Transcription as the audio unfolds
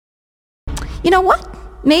You know what?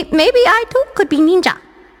 Maybe I too could be ninja.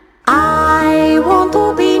 I want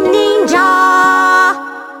to be ninja.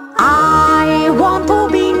 I want to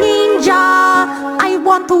be ninja. I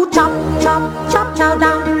want to chop, chop, chop, chow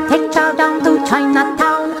down, take chow down to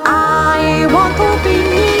Chinatown. I want to be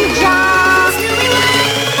ninja.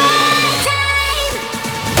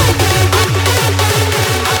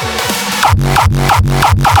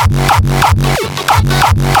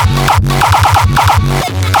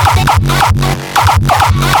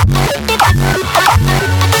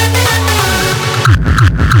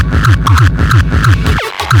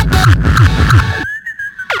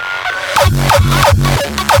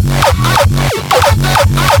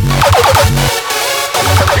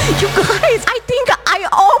 You guys, I think I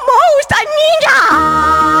almost a ninja!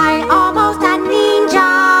 I almost a ninja!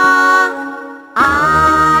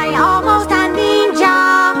 I almost a ninja!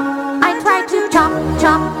 I tried to chop,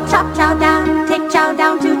 chop, chop, chow down, take chow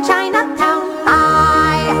down to Chinatown.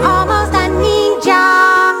 I almost a ninja!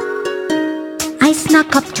 I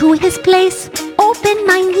snuck up to his place, opened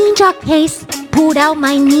my ninja case, pulled out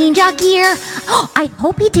my ninja gear. Oh, I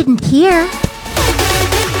hope he didn't hear.